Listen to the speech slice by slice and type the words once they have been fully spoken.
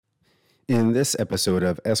In this episode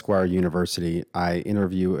of Esquire University, I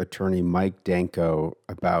interview attorney Mike Danko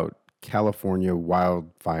about California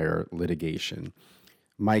wildfire litigation.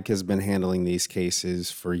 Mike has been handling these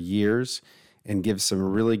cases for years and gives some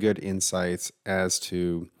really good insights as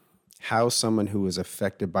to how someone who is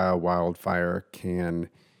affected by a wildfire can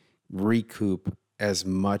recoup as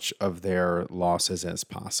much of their losses as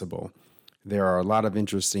possible. There are a lot of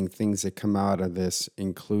interesting things that come out of this,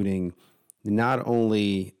 including not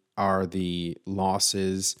only are the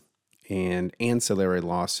losses and ancillary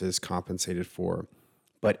losses compensated for,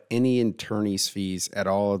 but any attorney's fees at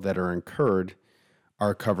all that are incurred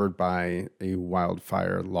are covered by a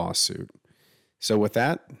wildfire lawsuit. So with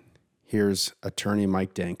that, here's attorney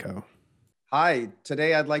Mike Danko. Hi,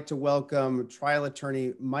 today I'd like to welcome trial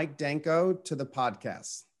attorney Mike Danko to the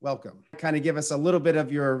podcast. Welcome. Kind of give us a little bit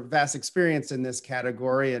of your vast experience in this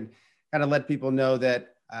category and kind of let people know that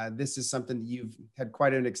this is something that you've had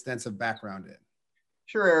quite an extensive background in.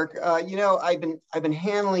 Sure, Eric. I've been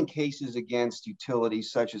handling cases against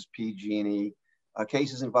utilities such as PG&E,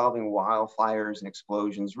 cases involving wildfires and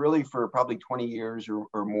explosions, really for probably 20 years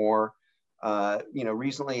or more.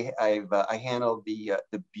 Recently I handled the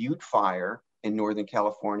Butte fire in Northern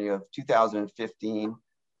California of 2015.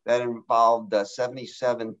 That involved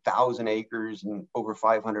 77,000 acres and over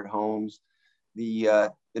 500 homes. The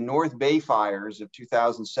North Bay fires of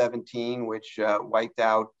 2017, which wiped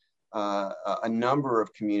out a number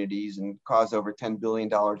of communities and caused over $10 billion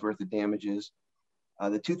worth of damages.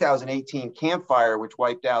 The 2018 Camp Fire, which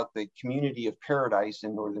wiped out the community of Paradise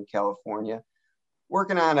in Northern California.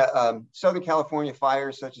 Working on Southern California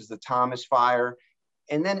fires such as the Thomas Fire.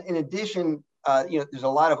 And then in addition, there's a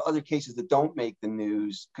lot of other cases that don't make the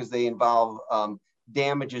news because they involve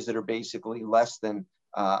damages that are basically less than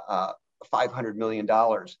 $500 million.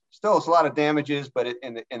 Still, it's a lot of damages, but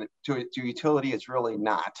to utility, it's really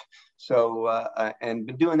not. So, and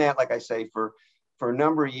been doing that, like I say, for a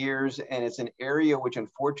number of years, and it's an area which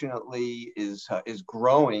unfortunately is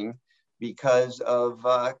growing because of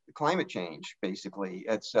climate change. Basically,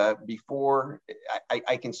 it's before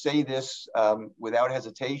I can say this without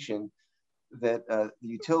hesitation that the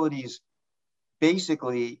utilities,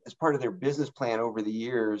 basically, as part of their business plan over the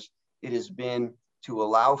years, it has been to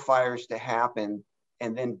allow fires to happen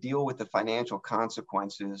and then deal with the financial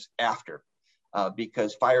consequences after,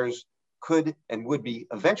 because fires could and would be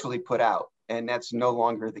eventually put out, and that's no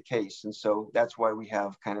longer the case. And so that's why we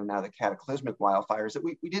have kind of now the cataclysmic wildfires that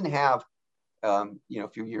we didn't have a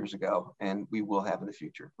few years ago, and we will have in the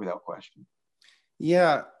future without question.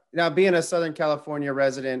 Yeah. Now, being a Southern California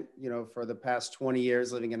resident, for the past 20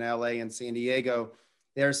 years living in LA and San Diego,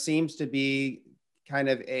 there seems to be kind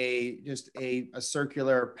of a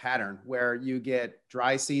circular pattern where you get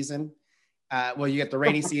dry season. You get the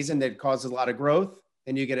rainy season that causes a lot of growth,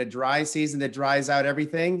 and you get a dry season that dries out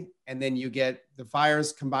everything. And then you get the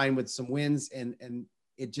fires combined with some winds, and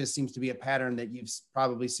it just seems to be a pattern that you've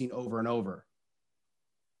probably seen over and over.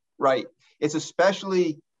 Right. It's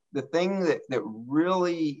especially the thing that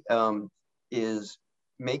really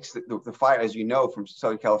makes the fire, as you know, from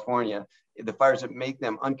Southern California, the fires that make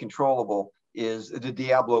them uncontrollable is the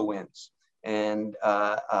Diablo winds. And,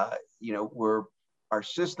 our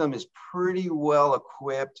system is pretty well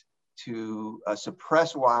equipped to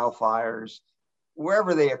suppress wildfires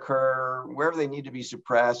wherever they occur, wherever they need to be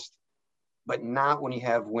suppressed, but not when you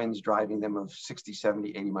have winds driving them of 60, 70,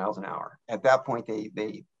 80 miles an hour. At that point,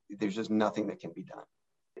 there's just nothing that can be done.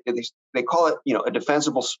 They call it, a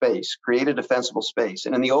defensible space, create a defensible space.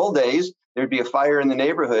 And in the old days, there'd be a fire in the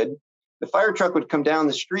neighborhood. The fire truck would come down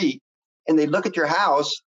the street and they'd look at your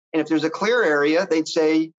house. And if there's a clear area, they'd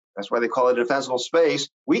say, that's why they call it a defensible space,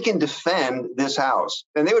 we can defend this house.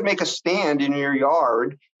 And they would make a stand in your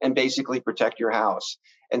yard and basically protect your house.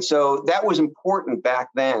 And so that was important back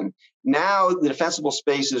then. Now the defensible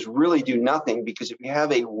spaces really do nothing, because if you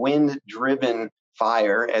have a wind-driven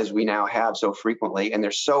fire, as we now have so frequently, and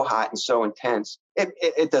they're so hot and so intense,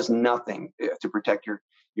 it does nothing to protect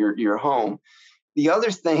your home. The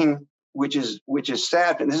other thing, which is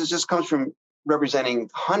sad, and this just comes from representing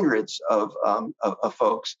hundreds of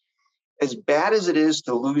folks, as bad as it is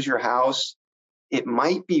to lose your house, it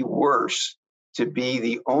might be worse to be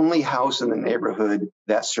the only house in the neighborhood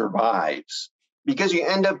that survives, because you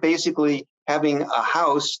end up basically having a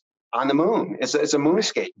house on the moon. It's a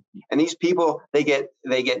moonscape, and these people they get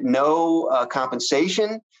no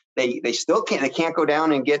compensation. They can't go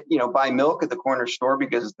down and get buy milk at the corner store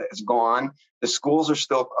because it's gone. The schools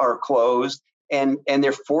are closed, and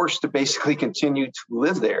they're forced to basically continue to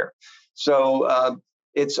live there. So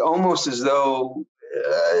it's almost as though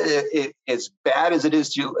As bad as it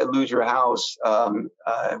is to lose your house,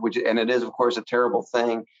 which and it is of course a terrible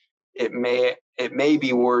thing, it may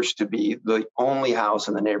be worse to be the only house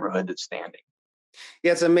in the neighborhood that's standing.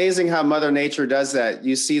 Yeah, it's amazing how Mother Nature does that.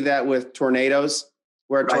 You see that with tornadoes,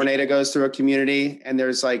 where a Right. tornado goes through a community and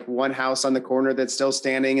there's like one house on the corner that's still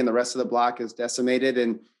standing and the rest of the block is decimated.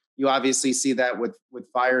 And you obviously see that with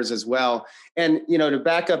fires as well. And to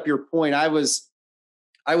back up your point, I was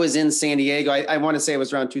in San Diego. I want to say it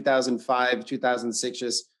was around 2005, 2006,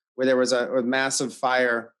 just where there was a massive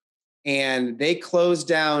fire, and they closed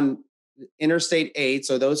down Interstate 8.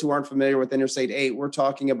 So those who aren't familiar with Interstate 8, we're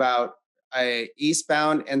talking about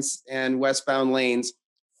eastbound and westbound lanes,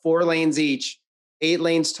 4 lanes each, 8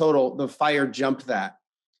 lanes total. The fire jumped that.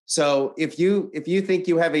 So if you think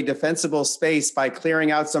you have a defensible space by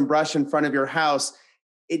clearing out some brush in front of your house,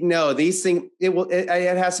 these things,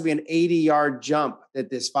 it has to be an 80-yard jump that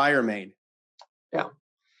this fire made. Yeah.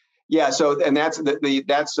 Yeah. So, and that's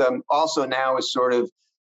that's also now is sort of,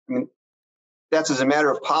 I mean, that's as a matter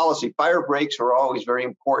of policy. Fire breaks are always very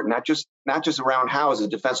important, not just around houses,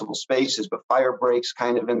 defensible spaces, but fire breaks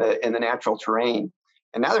kind of in the natural terrain.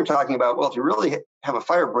 And now they're talking about, well, if you really have a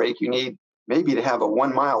fire break, you need maybe to have a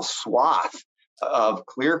 1 mile swath of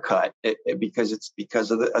clear cut because it's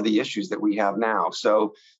because of the issues that we have now.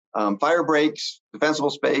 So fire breaks, defensible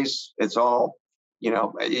space, it's all,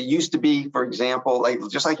 it used to be, for example,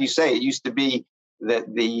 just like you say, it used to be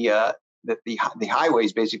that the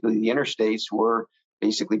highways, basically the interstates, were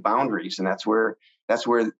basically boundaries, and that's where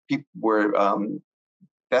people were.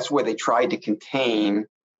 That's where they tried to contain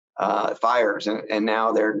fires, and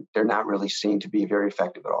now they're not really seen to be very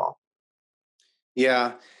effective at all.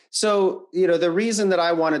 Yeah. So, the reason that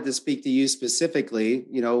I wanted to speak to you specifically,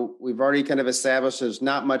 we've already kind of established there's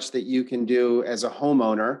not much that you can do as a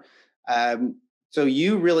homeowner. So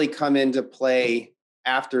you really come into play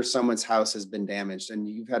after someone's house has been damaged, and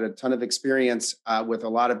you've had a ton of experience with a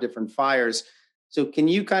lot of different fires. So can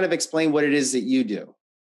you kind of explain what it is that you do?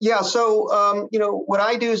 Yeah. So, what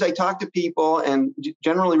I do is I talk to people and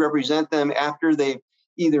generally represent them after they've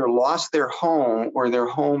either lost their home or their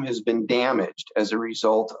home has been damaged as a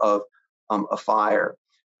result of a fire.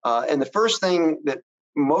 And the first thing that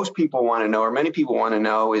most people want to know, or many people want to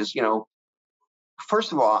know, is,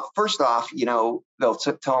 first off, they'll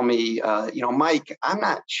tell me, Mike, I'm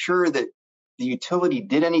not sure that the utility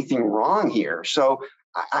did anything wrong here. So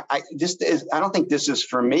I don't think this is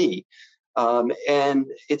for me. And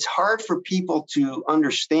it's hard for people to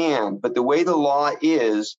understand, but the way the law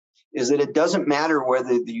is that it doesn't matter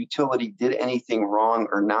whether the utility did anything wrong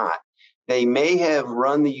or not. They may have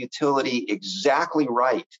run the utility exactly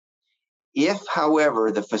right. If,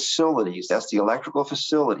 however, the facilities, that's the electrical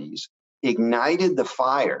facilities, ignited the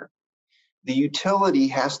fire, the utility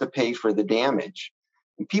has to pay for the damage.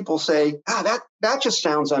 And people say, that just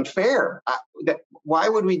sounds unfair. Why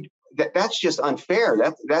would we? That's just unfair.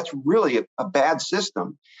 That's really a bad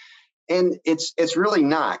system. And it's really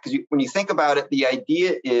not, because when you think about it, the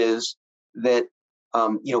idea is that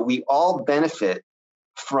we all benefit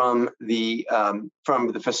from the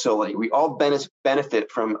facility. We all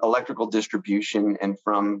benefit from electrical distribution and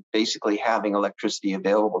from basically having electricity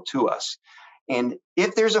available to us. And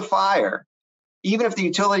if there's a fire, even if the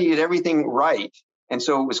utility did everything right, and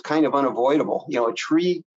so it was kind of unavoidable, a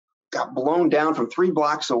tree got blown down from 3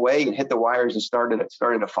 blocks away and hit the wires and started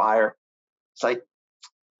a fire. It's like,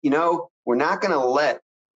 we're not going to let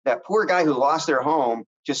that poor guy who lost their home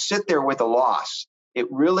just sit there with a loss. It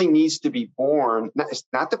really needs to be borne,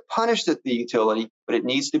 not to punish the utility, but it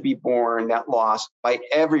needs to be borne, that loss, by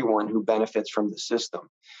everyone who benefits from the system.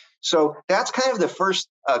 So that's kind of the first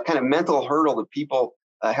kind of mental hurdle that people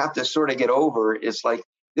have to sort of get over. Is like,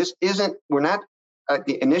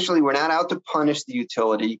 initially, we're not out to punish the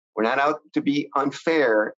utility. We're not out to be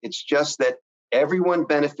unfair. It's just that everyone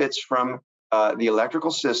benefits from the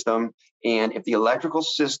electrical system. And if the electrical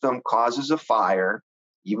system causes a fire,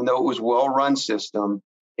 even though it was well-run system,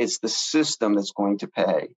 it's the system that's going to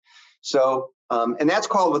pay. So, and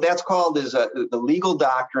what that's called is the legal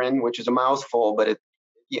doctrine, which is a mouthful, but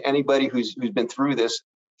anybody who's been through this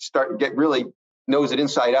really knows it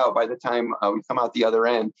inside out by the time we come out the other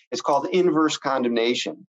end. It's called inverse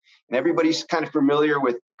condemnation. And everybody's kind of familiar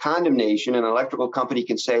with condemnation. An electrical company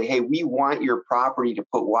can say, hey, we want your property to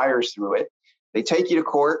put wires through it. They take you to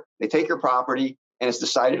court, they take your property, and it's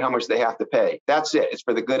decided how much they have to pay. That's it. It's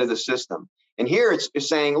for the good of the system. And here it's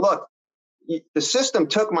saying, look, the system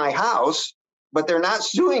took my house, but they're not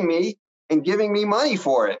suing me and giving me money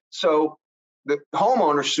for it. So the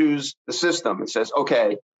homeowner sues the system and says,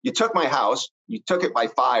 okay, you took my house, you took it by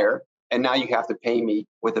fire, and now you have to pay me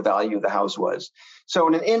what the value of the house was. So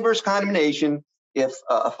in an inverse condemnation, if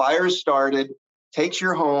a fire is started, takes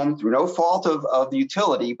your home through no fault of the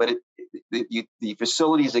utility, but the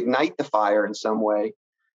facilities ignite the fire in some way,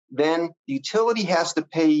 then the utility has to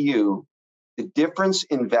pay you the difference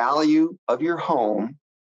in value of your home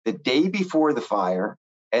the day before the fire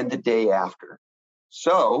and the day after.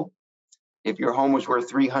 So if your home was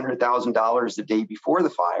worth $300,000 the day before the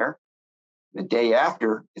fire, the day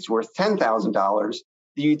after it's worth $10,000,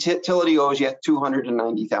 the utility owes you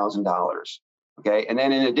 $290,000. Okay, and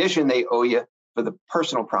then in addition, they owe you for the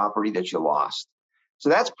personal property that you lost. So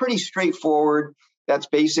that's pretty straightforward. That's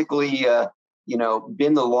basically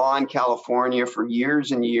been the law in California for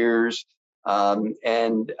years and years,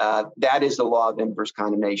 and that is the law of inverse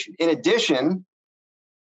condemnation. In addition,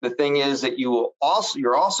 the thing is that you're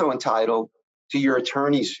also entitled to your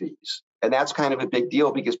attorney's fees, and that's kind of a big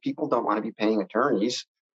deal because people don't want to be paying attorneys.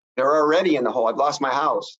 They're already in the hole. I've lost my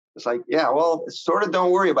house. It's like, yeah, well, sort of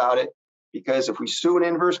don't worry about it, because if we sue an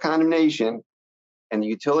inverse condemnation and the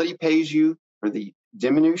utility pays you for the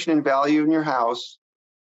diminution in value in your house,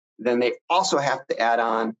 then they also have to add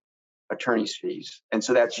on attorney's fees. And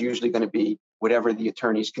so that's usually going to be whatever the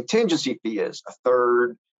attorney's contingency fee is, a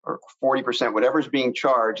third or 40%, whatever's being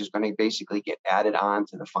charged is going to basically get added on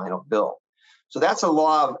to the final bill. So that's a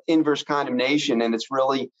law of inverse condemnation, and it's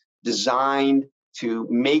really designed to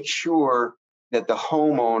make sure that the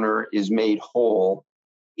homeowner is made whole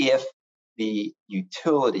if the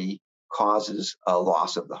utility causes a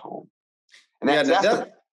loss of the home. And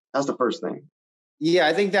that's the first thing. Yeah,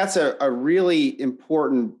 I think that's a really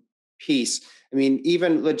important piece. I mean,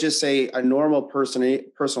 even let's just say a normal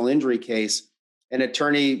personal injury case, an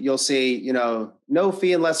attorney, you'll see, no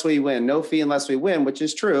fee unless we win, no fee unless we win, which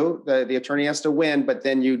is true. The attorney has to win, but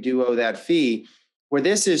then you do owe that fee. Where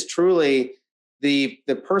this is truly the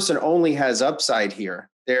person only has upside here.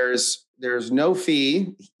 There's no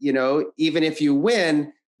fee, even if you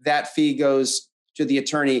win, that fee goes to the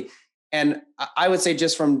attorney. And I would say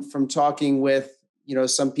just from talking with,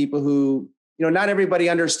 some people who, not everybody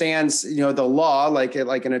understands, the law, like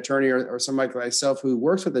an attorney or somebody like myself who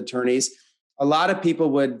works with attorneys. A lot of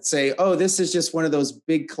people would say, oh, this is just one of those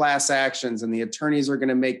big class actions and the attorneys are going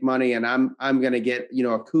to make money and I'm going to get,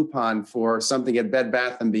 a coupon for something at Bed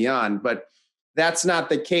Bath & Beyond. But that's not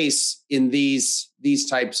the case in these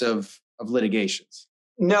types of litigations.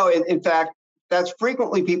 No, in fact, that's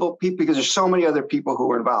frequently people because there's so many other people who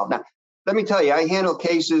are involved. Now, let me tell you, I handle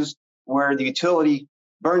cases where the utility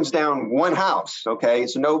burns down one house. Okay,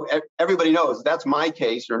 so everybody knows that's my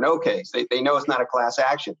case or no case. They know it's not a class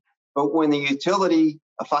action. But when the utility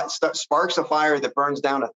sparks a fire that burns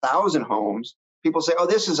down 1,000 homes, people say, "Oh,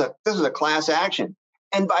 this is a class action."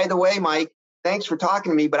 And by the way, Mike, thanks for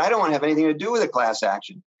talking to me, but I don't want to have anything to do with a class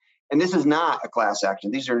action. And this is not a class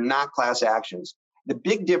action. These are not class actions. The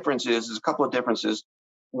big difference is a couple of differences.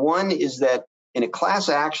 One is that in a class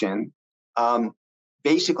action,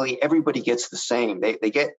 basically everybody gets the same. They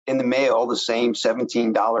get in the mail the same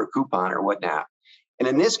 $17 coupon or whatnot. And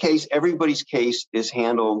in this case, everybody's case is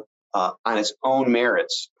handled on its own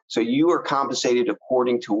merits. So you are compensated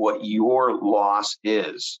according to what your loss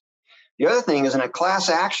is. The other thing is in a class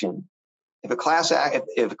action, if a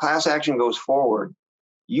class action goes forward,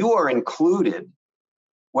 you are included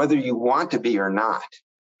whether you want to be or not.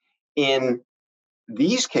 In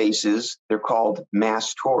these cases, they're called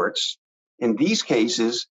mass torts. In these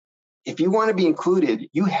cases, if you want to be included,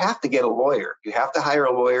 you have to get a lawyer. You have to hire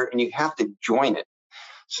a lawyer and you have to join it.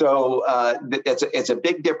 So it's a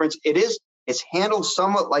big difference. It's handled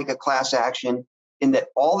somewhat like a class action in that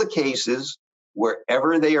all the cases,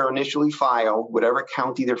 wherever they are initially filed, whatever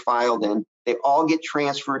county they're filed in, they all get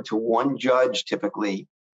transferred to one judge typically,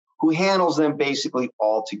 who handles them basically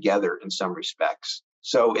all together in some respects.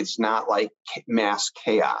 So it's not like mass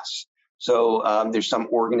chaos. So there's some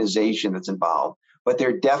organization that's involved, but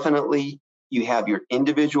they're definitely, you have your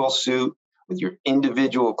individual suit with your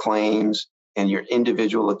individual claims and your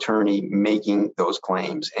individual attorney making those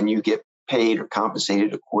claims, and you get paid or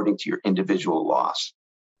compensated according to your individual loss.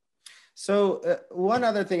 So one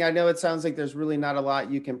other thing, I know it sounds like there's really not a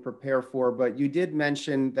lot you can prepare for, but you did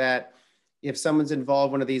mention that if someone's involved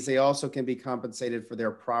in one of these, they also can be compensated for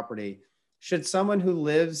their property. Should someone who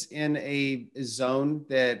lives in a zone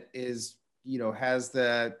that is, has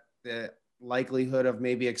the likelihood of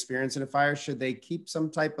maybe experiencing a fire, should they keep some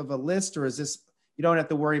type of a list, or is this, you don't have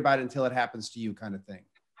to worry about it until it happens to you kind of thing?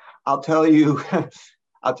 I'll tell you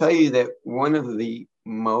that one of the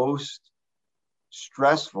most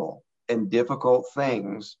stressful and difficult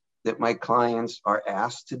things that my clients are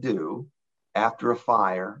asked to do after a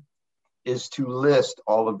fire is to list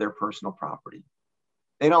all of their personal property.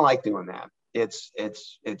 They don't like doing that. It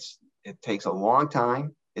takes a long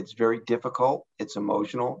time. It's very difficult. It's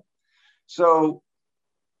emotional. So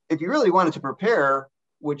if you really wanted to prepare,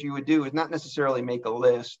 what you would do is not necessarily make a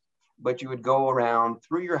list, but you would go around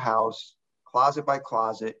through your house, closet by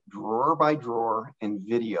closet, drawer by drawer, and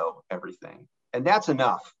video everything. And that's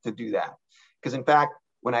enough to do that. Because in fact,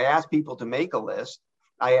 when I ask people to make a list,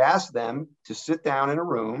 I ask them to sit down in a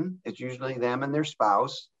room. It's usually them and their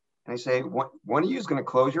spouse. And I say, one of you is going to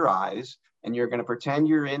close your eyes and you're going to pretend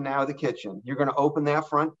you're in now the kitchen. You're going to open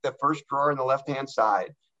the first drawer on the left-hand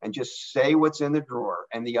side and just say what's in the drawer.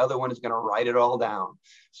 And the other one is going to write it all down.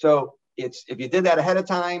 So if you did that ahead of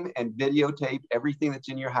time and videotape everything that's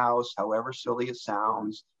in your house, however silly it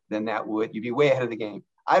sounds, then you'd be way ahead of the game.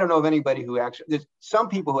 I don't know of anybody there's some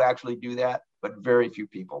people who actually do that, but very few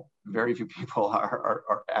people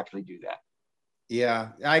are actually do that. Yeah,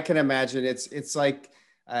 I can imagine. It's like,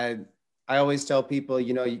 I always tell people,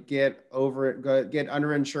 you get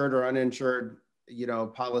underinsured or uninsured,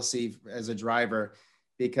 policy as a driver,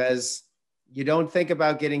 because you don't think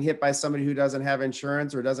about getting hit by somebody who doesn't have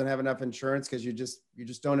insurance or doesn't have enough insurance, because you just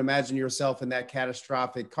don't imagine yourself in that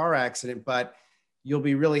catastrophic car accident, but you'll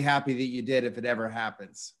be really happy that you did if it ever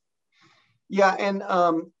happens. Yeah. And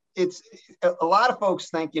it's a lot of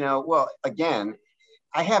folks think, well, again,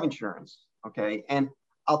 I have insurance. Okay. And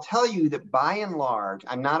I'll tell you that by and large,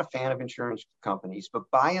 I'm not a fan of insurance companies, but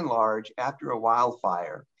by and large, after a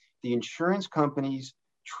wildfire, the insurance companies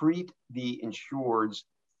treat the insureds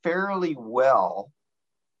fairly well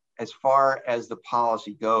as far as the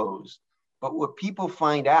policy goes. But what people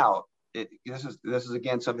find out, this is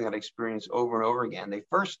again something that I experienced over and over again. They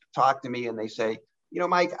first talk to me and they say,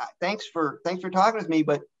 Mike, thanks for talking with me,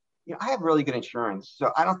 but I have really good insurance,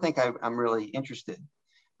 so I don't think I'm really interested.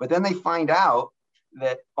 But then they find out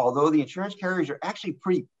that although the insurance carriers are actually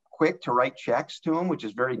pretty quick to write checks to them, which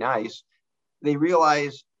is very nice, they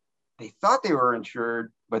realize they thought they were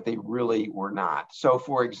insured, but they really were not. So,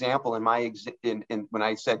 for example, when I said,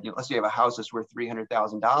 let's say you have a house that's worth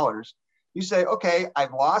 $300,000, you say, okay,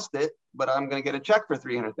 I've lost it, but I'm going to get a check for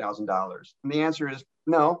 $300,000. And the answer is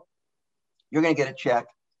no. You're going to get a check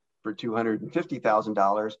for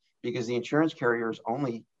 $250,000 because the insurance carrier is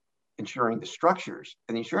only insuring the structures.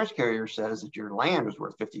 And the insurance carrier says that your land is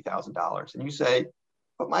worth $50,000. And you say,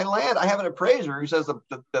 but my land, I have an appraiser who says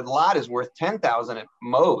the lot is worth $10,000 at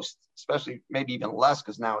most, especially maybe even less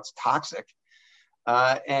because now it's toxic.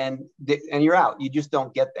 And you're out. You just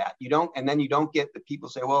don't get that. And then you don't get the people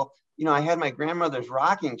say, well, I had my grandmother's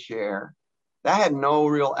rocking chair. That had no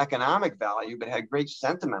real economic value, but had great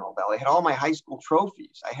sentimental value. I had all my high school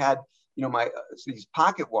trophies. I had, these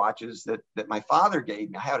pocket watches that my father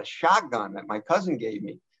gave me. I had a shotgun that my cousin gave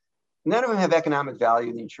me. None of them have economic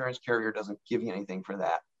value. The insurance carrier doesn't give you anything for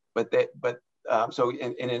that. So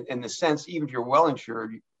in the sense, even if you're well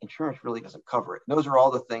insured, insurance really doesn't cover it. And those are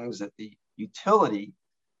all the things that the utility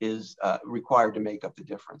is required to make up the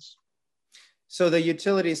difference. So the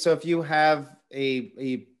utility, so if you have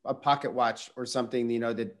a pocket watch or something,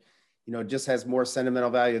 that, just has more sentimental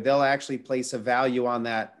value, they'll actually place a value on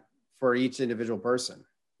that for each individual person.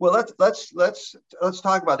 Well, let's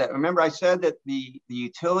talk about that. Remember, I said that the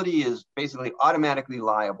utility is basically automatically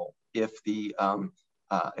liable if a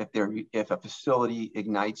facility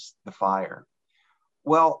ignites the fire.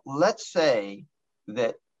 Well, let's say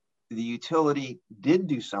that the utility did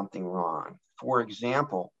do something wrong. For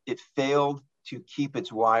example, it failed to keep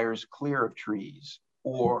its wires clear of trees,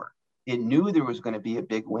 or it knew there was going to be a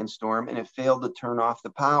big windstorm and it failed to turn off the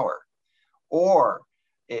power, or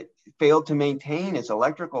it failed to maintain its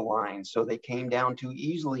electrical lines so they came down too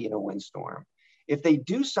easily in a windstorm. If they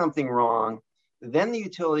do something wrong, then the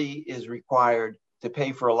utility is required to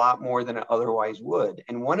pay for a lot more than it otherwise would.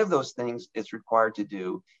 And one of those things it's required to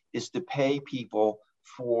do is to pay people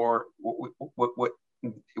for what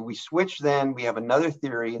we switch. Then we have another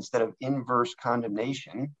theory. Instead of inverse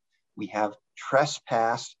condemnation, we have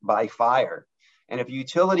trespass by fire. And if a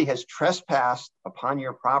utility has trespassed upon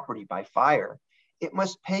your property by fire, it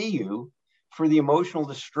must pay you for the emotional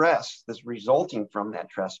distress that's resulting from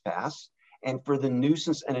that trespass and for the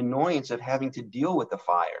nuisance and annoyance of having to deal with the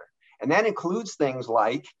fire. And that includes things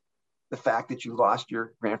like the fact that you lost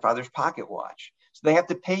your grandfather's pocket watch. So they have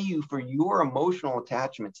to pay you for your emotional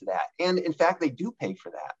attachment to that. And in fact, they do pay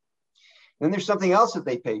for that. And then there's something else that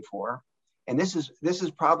they pay for. And this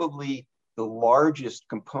is probably the largest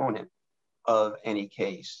component of any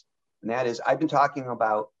case. And that is, I've been talking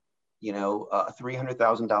about, a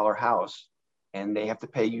 $300,000 house, and they have to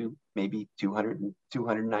pay you maybe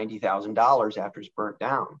 $290,000 after it's burnt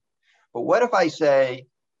down. But what if I say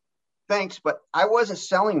thanks, but I wasn't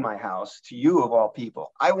selling my house to you of all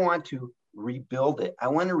people. I want to rebuild it. I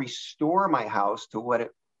want to restore my house to what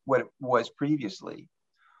it was previously.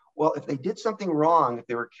 Well, if they did something wrong, if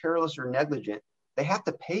they were careless or negligent, they have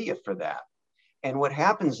to pay you for that. And what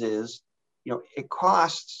happens is, it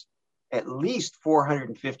costs at least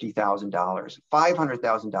 $450,000,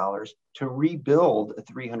 $500,000 to rebuild a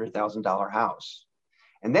 $300,000 house.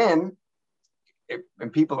 And then,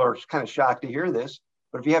 and people are kind of shocked to hear this,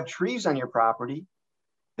 but if you have trees on your property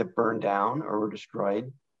that burned down or were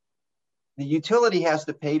destroyed, the utility has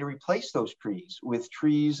to pay to replace those trees with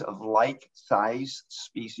trees of like size,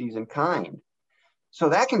 species, and kind. So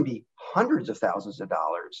that can be hundreds of thousands of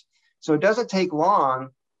dollars. So it doesn't take long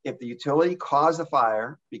if the utility caused the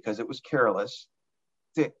fire because it was careless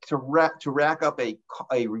to rack up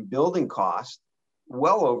a rebuilding cost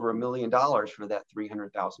well over $1 million for that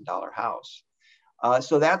 $300,000 house.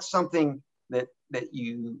 So that's something that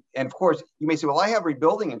you, and of course, you may say, well, I have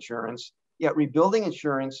rebuilding insurance. Yeah, rebuilding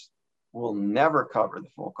insurance will never cover the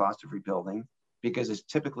full cost of rebuilding because it's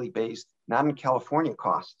typically based not in California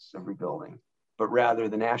costs of rebuilding, but rather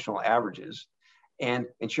the national averages. And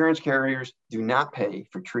insurance carriers do not pay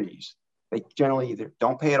for trees. They generally either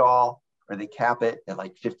don't pay at all or they cap it at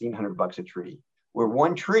like $1,500 a tree, where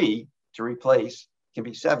one tree to replace can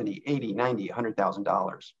be $70, $80, $90,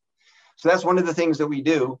 $100,000. So that's one of the things that we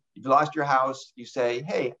do. You've lost your house, you say,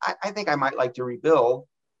 hey, I think I might like to rebuild.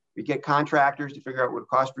 We get contractors to figure out what it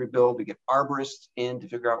costs to rebuild. We get arborists in to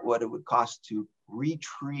figure out what it would cost to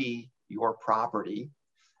retree your property.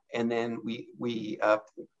 And then we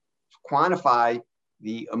quantify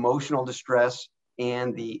the emotional distress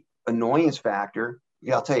and the annoyance factor.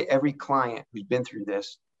 I'll tell you, every client who's been through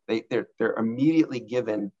this, they're immediately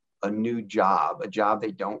given a new job, a job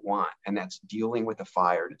they don't want, and that's dealing with a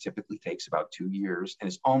fire. It typically takes about 2 years, and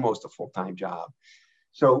it's almost a full-time job.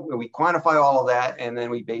 So we quantify all of that, and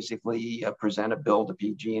then we basically present a bill to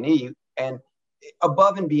PG&E, and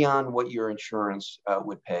above and beyond what your insurance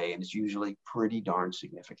would pay, and it's usually pretty darn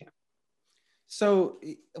significant. So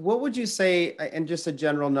what would you say, and just a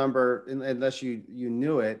general number, unless you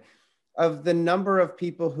knew it, of the number of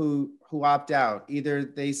people who opt out? Either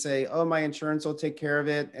they say, oh, my insurance will take care of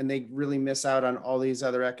it, and they really miss out on all these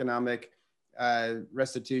other economic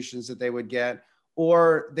restitutions that they would get,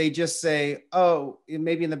 or they just say, oh,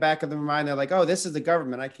 maybe in the back of their mind, they're like, oh, this is the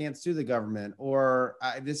government, I can't sue the government, or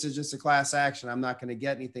this is just a class action, I'm not going to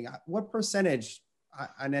get anything. What percentage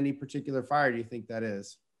on any particular fire do you think that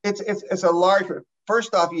is? It's a large.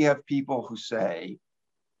 First off, you have people who say,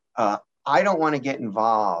 I don't want to get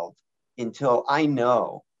involved until I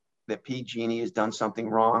know that PG&E has done something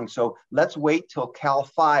wrong. So let's wait till CAL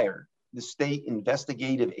FIRE, the state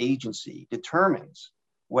investigative agency, determines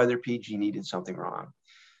whether PG&E did something wrong.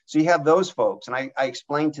 So you have those folks, and I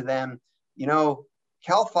explained to them,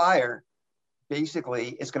 CAL FIRE basically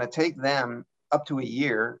is going to take them up to a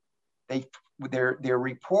year. Their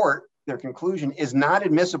report, their conclusion is not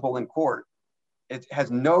admissible in court. It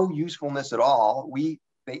has no usefulness at all.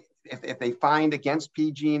 If they find against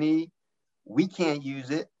PG&E, we can't use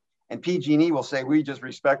it, and PG&E will say we just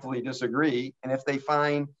respectfully disagree. And if they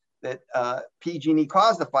find that PG&E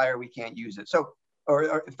caused the fire, we can't use it. So,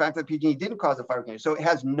 or the fact that PG&E didn't cause the fire, so it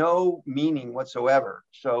has no meaning whatsoever.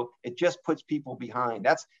 So it just puts people behind.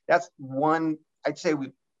 That's one. I'd say we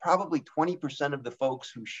probably 20% of the folks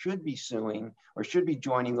who should be suing or should be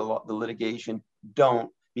joining the litigation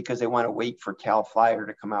don't, because they want to wait for CAL FIRE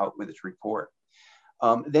to come out with its report.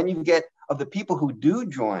 Then you get, of the people who do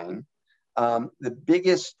join, the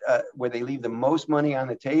biggest, where they leave the most money on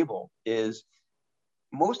the table is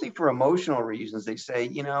mostly for emotional reasons. They say,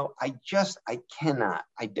 I cannot,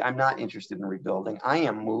 I'm not interested in rebuilding. I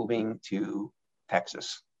am moving to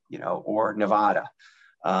Texas, or Nevada,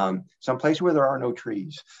 someplace where there are no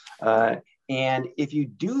trees. And if you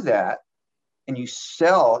do that and you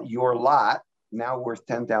sell your lot, now worth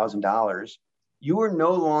 $10,000, you are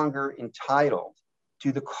no longer entitled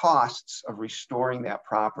to the costs of restoring that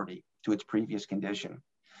property to its previous condition.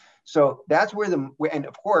 So that's where and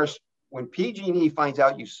of course, when PG&E finds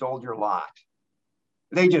out you sold your lot,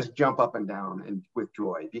 they just jump up and down and with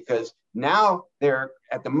joy, because now they're,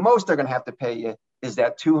 at the most they're going to have to pay you is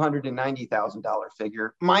that $290,000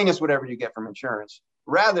 figure minus whatever you get from insurance,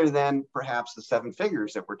 rather than perhaps the 7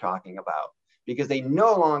 figures that we're talking about, because they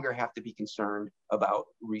no longer have to be concerned about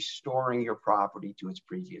restoring your property to its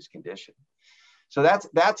previous condition. So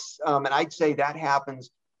that's and I'd say that happens.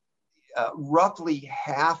 Roughly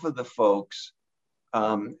half of the folks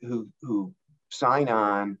who sign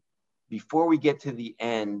on before we get to the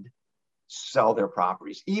end sell their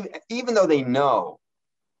properties, even though they know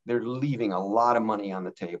they're leaving a lot of money on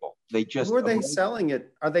the table. They Who just are they selling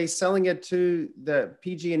it? Are they selling it to the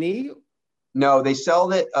PG&E? no, they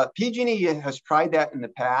sell it. PG&E has tried that in the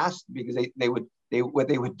past because what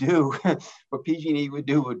they would do, what PG&E would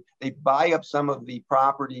do would they buy up some of the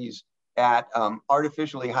properties at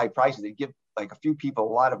artificially high prices. They give like a few people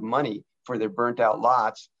a lot of money for their burnt out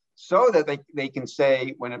lots, so that they can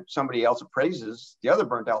say when somebody else appraises the other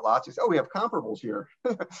burnt out lots, they say, oh, we have comparables here.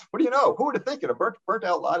 What do you know? Who would have thinking a burnt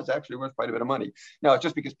out lot is actually worth quite a bit of money? No, it's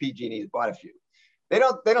just because PG&E has bought a few. They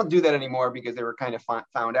don't do that anymore because they were kind of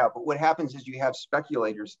found out. But what happens is you have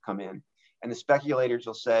speculators come in, and the speculators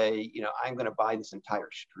will say, I'm going to buy this entire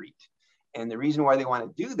street. And the reason why they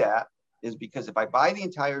want to do that is because if I buy the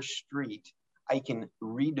entire street, I can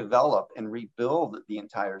redevelop and rebuild the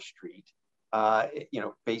entire street,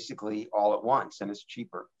 basically all at once, and it's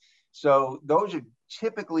cheaper. So those are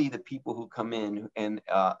typically the people who come in and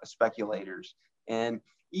speculators. And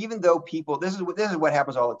even though people, this is what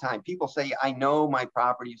happens all the time. People say, I know my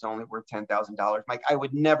property is only worth $10,000. Mike, I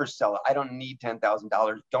would never sell it. I don't need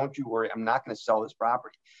 $10,000. Don't you worry. I'm not going to sell this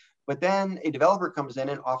property. But then a developer comes in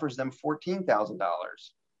and offers them $14,000.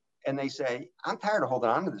 And they say, I'm tired of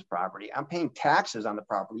holding on to this property. I'm paying taxes on the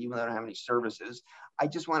property, even though I don't have any services. I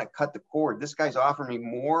just want to cut the cord. This guy's offering me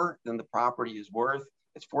more than the property is worth.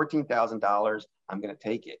 It's $14,000. I'm going to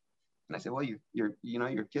take it. And I said, well,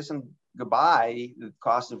 you're kissing goodbye the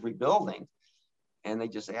cost of rebuilding. And they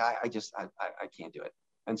just say, I can't do it.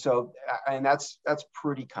 And so, and that's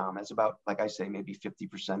pretty common. It's about, like I say, maybe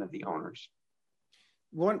 50% of the owners.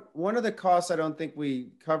 One of the costs I don't think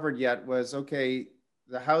we covered yet was, okay,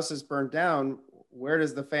 the house is burnt down. Where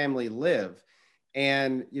does the family live?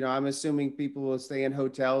 And, I'm assuming people will stay in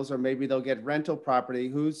hotels, or maybe they'll get rental property.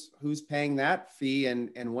 Who's paying that fee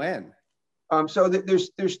and when? So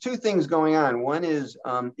there's two things going on. One is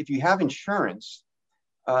if you have insurance,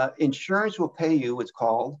 insurance will pay you what's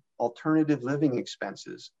called alternative living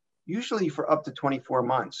expenses, usually for up to 24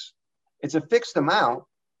 months. It's a fixed amount,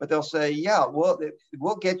 but they'll say, yeah, well,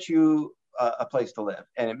 we'll get you a place to live.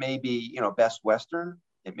 And it may be, Best Western,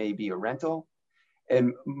 it may be a rental.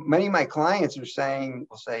 And many of my clients will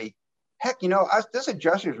say, heck, this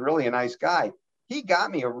adjuster is really a nice guy. He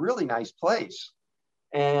got me a really nice place.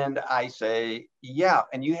 And I say, yeah,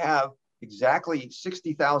 and you have exactly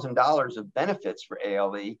 $60,000 of benefits for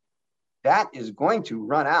ALE. That is going to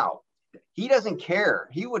run out. He doesn't care.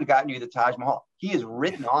 He would have gotten you the Taj Mahal. He has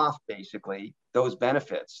written off basically those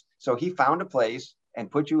benefits. So he found a place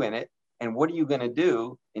and put you in it. And what are you going to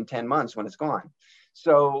do in 10 months when it's gone?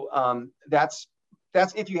 So that's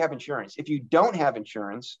if you have insurance. If you don't have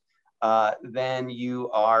insurance, then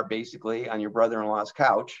you are basically on your brother-in-law's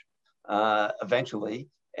couch eventually,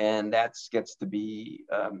 and that gets to be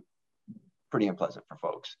pretty unpleasant for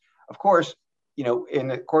folks. Of course, in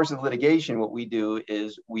the course of litigation, what we do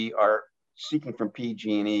is we are seeking from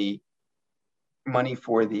PG&E money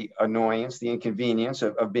for the annoyance, the inconvenience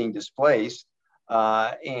of being displaced,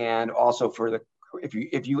 and also for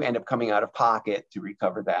if you end up coming out of pocket to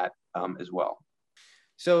recover that as well.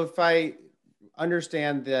 So if I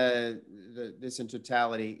understand this in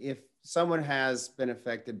totality, if someone has been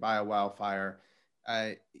affected by a wildfire,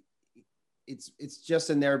 it's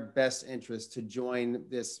just in their best interest to join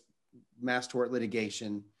this mass tort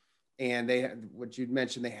litigation. And what you'd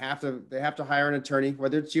mentioned, they have to hire an attorney,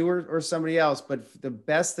 whether it's you or somebody else. But the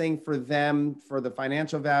best thing for them, for the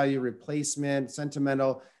financial value, replacement,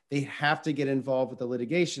 sentimental, they have to get involved with the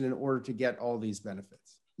litigation in order to get all these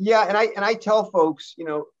benefits. Yeah, and I tell folks,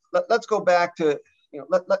 let's go back to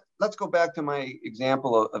let's go back to my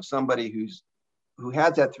example of somebody who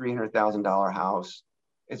had that $300,000 house.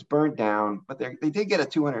 It's burnt down, but they did get a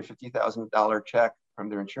 $250,000 check from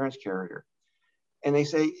their insurance carrier. And they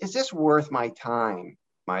say, is this worth my time,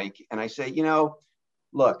 Mike? And I say,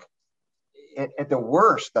 look, at the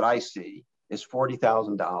worst that I see is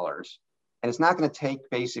 $40,000. And it's not going to take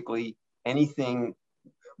basically anything,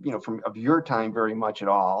 of your time very much at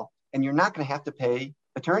all. And you're not going to have to pay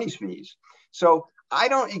attorney's fees. So I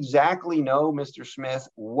don't exactly know, Mr. Smith,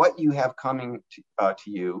 what you have coming to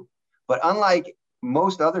you. But unlike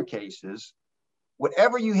most other cases,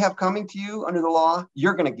 whatever you have coming to you under the law,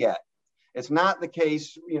 you're going to get. It's not the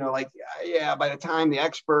case, by the time the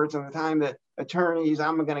experts and the time the attorneys,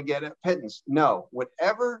 I'm going to get a pittance. No,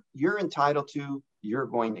 whatever you're entitled to, you're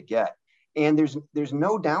going to get. And there's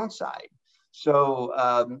no downside. So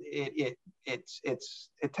it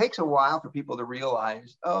takes a while for people to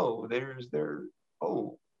realize, and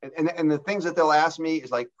the things that they'll ask me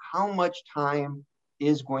is like, how much time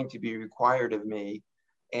is going to be required of me?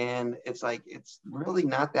 And it's like, it's really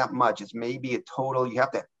not that much. It's maybe a total, you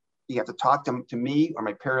have to you have to talk to me or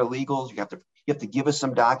my paralegals. You have to give us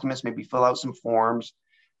some documents, maybe fill out some forms,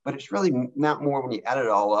 but it's really not more when you add it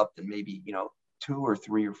all up than maybe, 2 or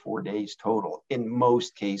 3 or 4 days total in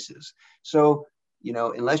most cases. So,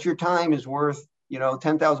 unless your time is worth,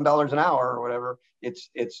 $10,000 an hour or whatever, it's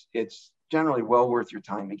generally well worth your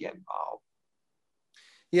time to get involved.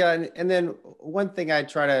 Yeah, and then one thing I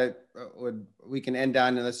try to we can end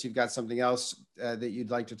on, unless you've got something else that you'd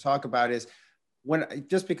like to talk about, is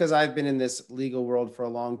just because I've been in this legal world for a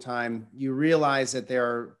long time, you realize that there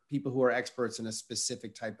are people who are experts in a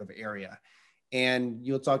specific type of area. And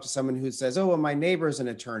you'll talk to someone who says, oh, well, my neighbor's an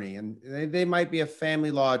attorney, and they might be a family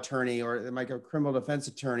law attorney, or they might be a criminal defense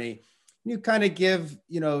attorney. You kind of give,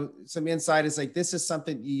 some insight. It's like, this is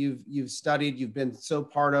something you've studied, you've been so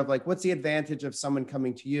part of. Like, what's the advantage of someone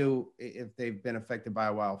coming to you if they've been affected by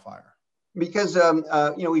a wildfire? Because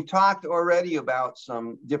we've talked already about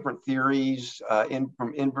some different theories,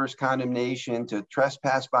 from inverse condemnation to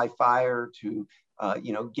trespass by fire to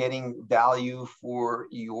getting value for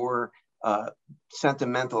your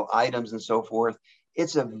sentimental items and so forth.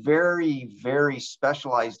 It's a very, very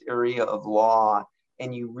specialized area of law,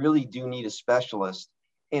 and you really do need a specialist.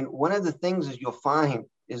 And one of the things is you'll find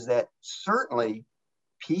is that certainly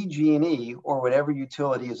PG&E or whatever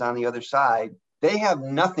utility is on the other side, they have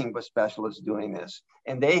nothing but specialists doing this.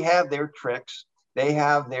 And they have their tricks, they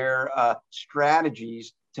have their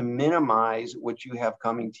strategies to minimize what you have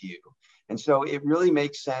coming to you. And so it really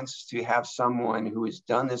makes sense to have someone who has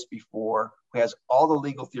done this before, who has all the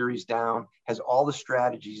legal theories down, has all the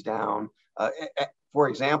strategies down. For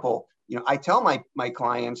example, I tell my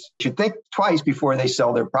clients should think twice before they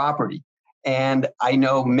sell their property. And I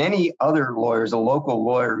know many other lawyers, a local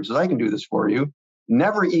lawyer who says, I can do this for you,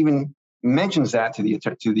 never even mentions that to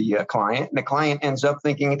the client. And the client ends up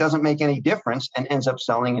thinking it doesn't make any difference and ends up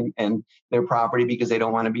selling and their property because they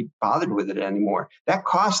don't want to be bothered with it anymore. That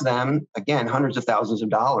costs them, again, hundreds of thousands of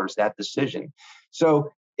dollars, that decision.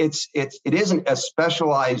 So it isn't a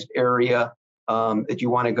specialized area that you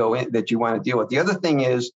want to go in, that you want to deal with. The other thing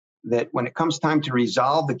is that when it comes time to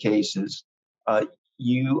resolve the cases,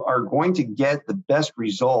 you are going to get the best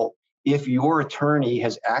result if your attorney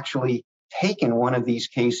has actually taken one of these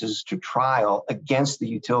cases to trial against the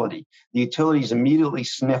utility. The utilities immediately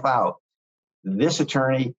sniff out, this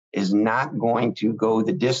attorney is not going to go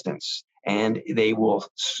the distance, and they will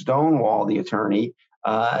stonewall the attorney,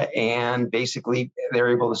 and basically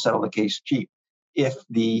they're able to settle the case cheap. If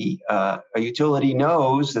a utility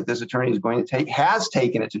knows that this attorney has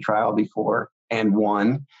taken it to trial before and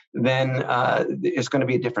won, then it's going to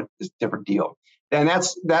be a different deal. And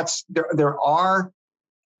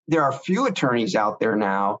there are few attorneys out there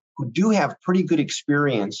now who do have pretty good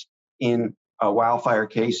experience in wildfire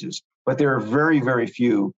cases, but there are very, very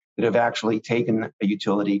few that have actually taken a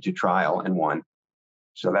utility to trial and won.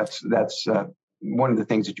 So that's one of the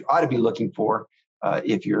things that you ought to be looking for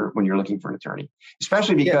when you're looking for an attorney,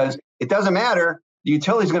 especially because it doesn't matter. The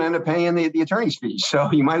utility is going to end up paying the attorney's fees,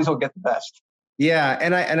 so you might as well get the best. Yeah,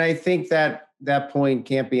 and I think that point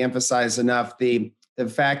can't be emphasized enough. The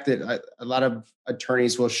fact that a lot of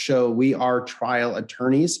attorneys will show we are trial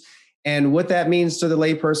attorneys. And what that means to the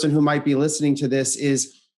layperson who might be listening to this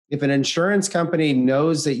is if an insurance company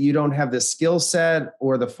knows that you don't have the skill set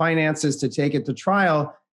or the finances to take it to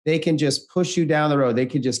trial, they can just push you down the road. They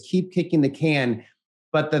could just keep kicking the can.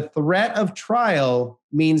 But the threat of trial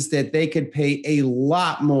means that they could pay a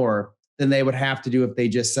lot more than they would have to do if they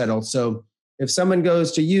just settled. So if someone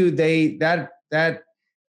goes to you, that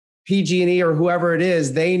PG&E or whoever it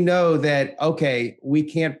is, they know that, okay, we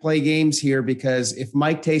can't play games here, because if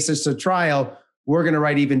Mike takes us to trial, we're going to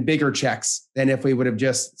write even bigger checks than if we would have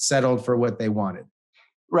just settled for what they wanted.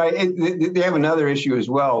 Right. And they have another issue as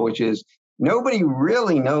well, which is nobody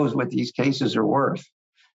really knows what these cases are worth.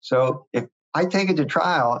 So if I take it to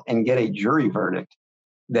trial and get a jury verdict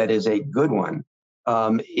that is a good one,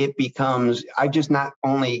 it becomes, I've just not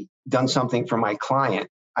only done something for my client,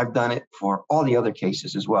 I've done it for all the other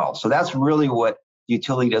cases as well. So that's really what the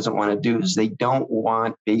utility doesn't want to do, is they don't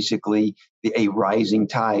want basically a rising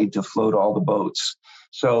tide to float all the boats.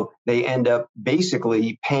 So they end up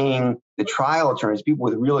basically paying the trial attorneys, people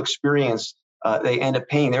with real experience, they end up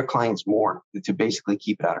paying their clients more to basically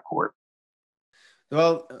keep it out of court.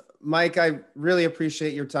 Well, Mike, I really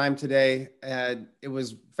appreciate your time today. It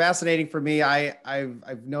was fascinating for me.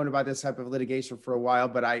 I've known about this type of litigation for a while,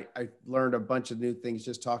 but I learned a bunch of new things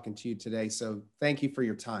just talking to you today. So thank you for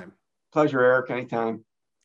your time. Pleasure, Eric. Anytime.